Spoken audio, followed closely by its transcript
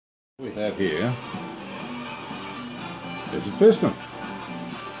We have here is a piston.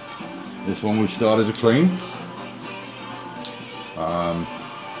 This one we've started to clean.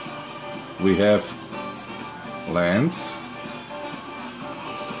 We have lands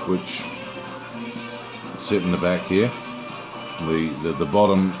which sit in the back here. The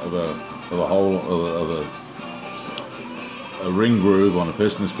bottom of a hole of a ring groove on a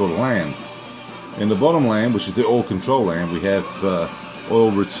piston is called a land. In the bottom land, which is the oil control land, we have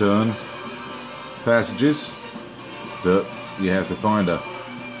oil return passages that you have to find a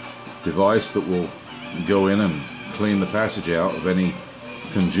device that will go in and clean the passage out of any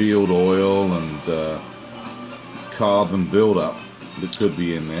congealed oil and carbon buildup that could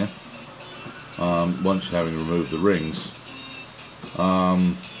be in there once having removed the rings.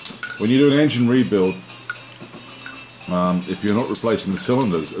 When you do an engine rebuild, if you're not replacing the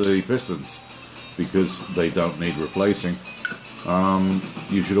cylinders, the pistons, because they don't need replacing,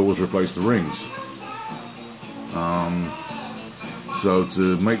 you should always replace the rings. So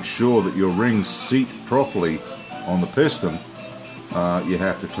to make sure that your rings seat properly on the piston, you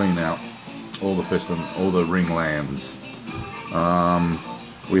have to clean out all the ring lands.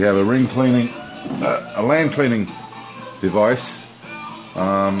 We have a a land cleaning device.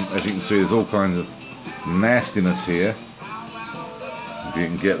 As you can see, there's all kinds of nastiness here, if you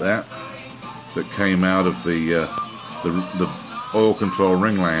can get that came out of the oil control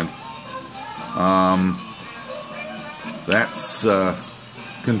ring land. That's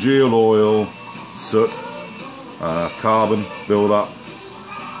congealed oil, soot, carbon buildup,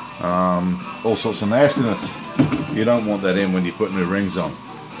 all sorts of nastiness. You don't want that in when you put new rings on.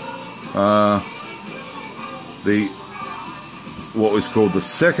 What is called the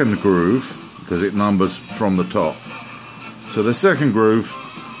second groove, because it numbers from the top. So the second groove,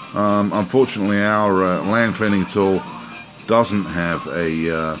 unfortunately our land cleaning tool doesn't have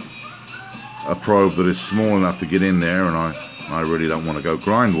a probe that is small enough to get in there, and I really don't want to go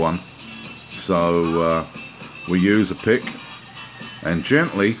grind one. So we use a pick and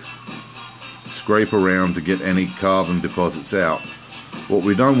gently scrape around to get any carbon deposits out. What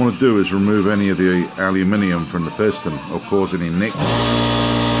we don't want to do is remove any of the aluminium from the piston or cause any nicks.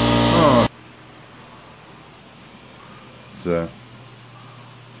 Oh. So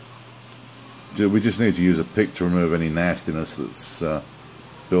we just need to use a pick to remove any nastiness that's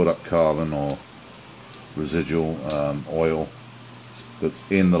built up carbon or residual oil that's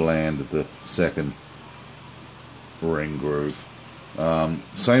in the land of the second ring groove.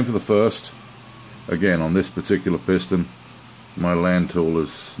 Same for the first. Again, on this particular piston, my land tool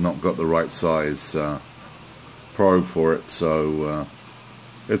has not got the right size probe for it, so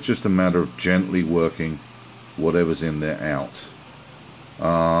it's just a matter of gently working whatever's in there out.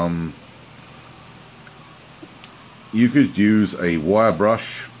 You could use a wire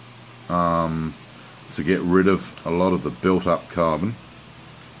brush to get rid of a lot of the built up carbon.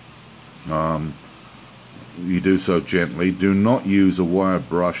 You do so gently. Do not use a wire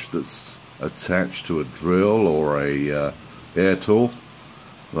brush that's attached to a drill or a air tool.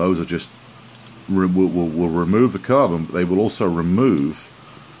 Those are just will remove the carbon, but they will also remove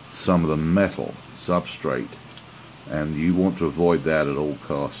some of the metal substrate, and you want to avoid that at all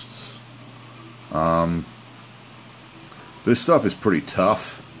costs. This stuff is pretty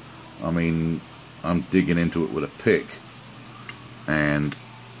tough. I mean, I'm digging into it with a pick and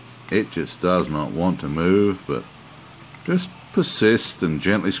it just does not want to move, but just persist and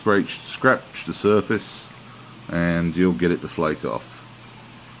gently scratch the surface and you'll get it to flake off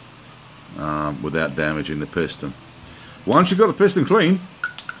without damaging the piston. Once you've got the piston clean,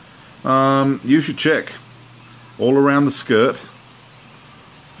 you should check all around the skirt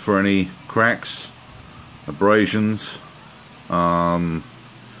for any cracks, abrasions,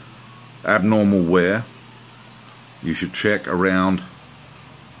 abnormal wear. You should check around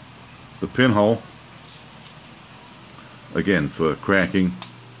the pinhole again for cracking,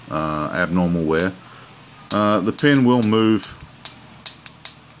 abnormal wear. The pin will move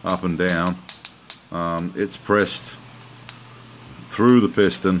up and down. It's pressed through the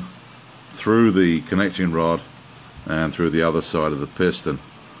piston, through the connecting rod, and through the other side of the piston.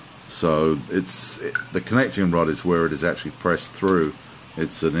 So the connecting rod is where it is actually pressed through.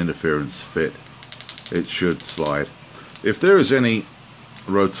 It's an interference fit. It should slide. If there is any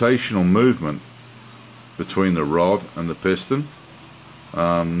rotational movement between the rod and the piston,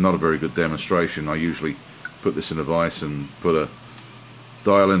 not a very good demonstration. I usually put this in a vise and put a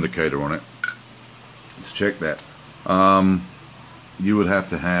dial indicator on it to check that. You would have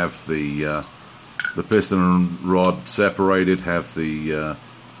to have the piston and rod separated, have the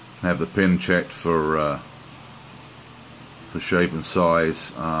pin checked for for shape and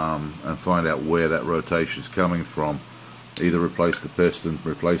size, and find out where that rotation is coming from. Either replace the piston,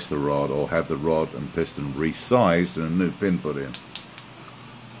 replace the rod, or have the rod and piston resized and a new pin put in.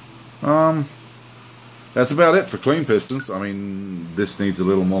 That's about it for clean pistons. I mean, this needs a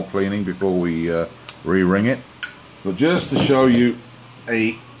little more cleaning before we re-ring it. But just to show you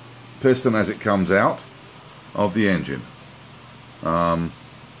a piston as it comes out of the engine.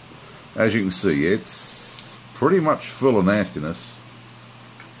 As you can see, it's pretty much full of nastiness.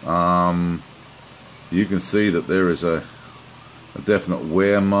 You can see that there is a definite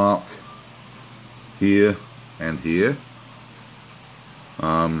wear mark here and here.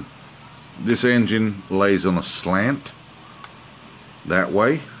 This engine lays on a slant that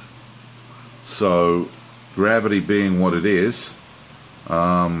way, so gravity being what it is,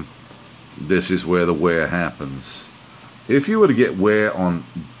 this is where the wear happens. If you were to get wear on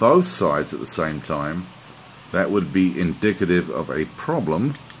both sides at the same time, that would be indicative of a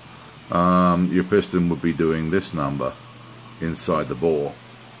problem. Your piston would be doing this number inside the bore,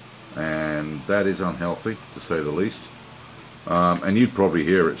 and that is unhealthy, to say the least. And you'd probably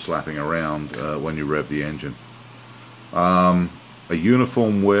hear it slapping around when you rev the engine. A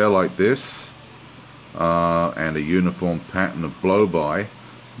uniform wear like this, and a uniform pattern of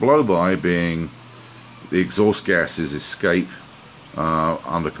blow-by being the exhaust gases escape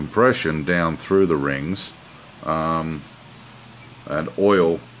under compression down through the rings, and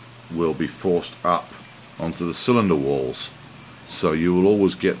oil will be forced up onto the cylinder walls, so you will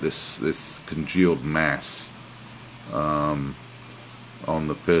always get this congealed mass on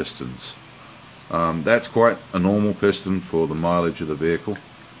the pistons. That's quite a normal piston for the mileage of the vehicle.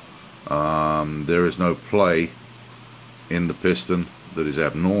 There is no play in the piston that is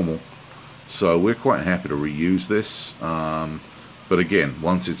abnormal, so we're quite happy to reuse this. But again,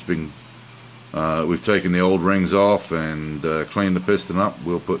 once it's been we've taken the old rings off and cleaned the piston up,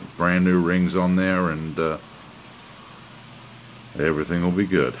 we'll put brand new rings on there, and everything will be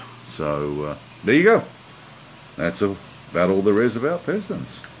good. So there you go. That's about all there is about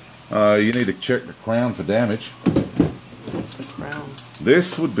pistons. You need to check the crown for damage. What's the crown?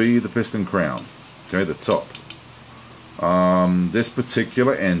 This would be the piston crown, okay, the top. This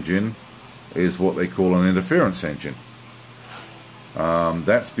particular engine is what they call an interference engine.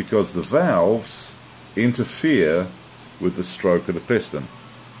 That's because the valves interfere with the stroke of the piston.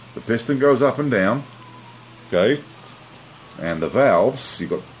 The piston goes up and down, okay, and the valves, you've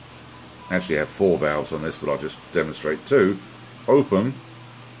got, actually have 4 valves on this, but I'll just demonstrate 2, open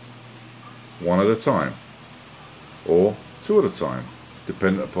one at a time, or 2 at a time,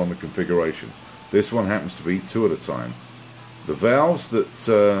 dependent upon the configuration. This one happens to be 2 at a time. The valves that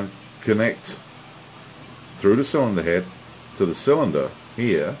connect through the cylinder head to the cylinder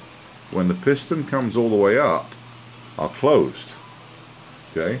here, when the piston comes all the way up, are closed.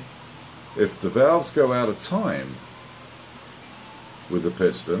 Okay? If the valves go out of time with the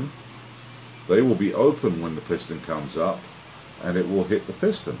piston, they will be open when the piston comes up, and it will hit the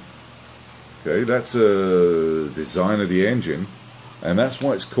piston. Okay, that's a design of the engine, and that's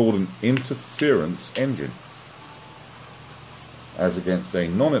why it's called an interference engine, as against a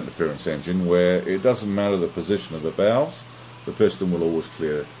non-interference engine where it doesn't matter the position of the valves, the piston will always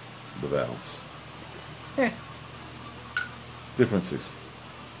clear the valves. Differences.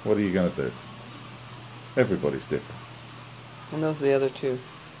 What are you going to do? Everybody's different. And those are the other 2.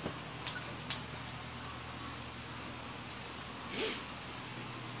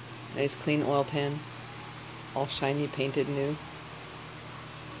 Nice clean oil pan, all shiny, painted new.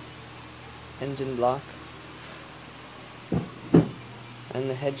 Engine block. And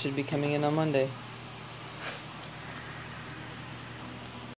the head should be coming in on Monday.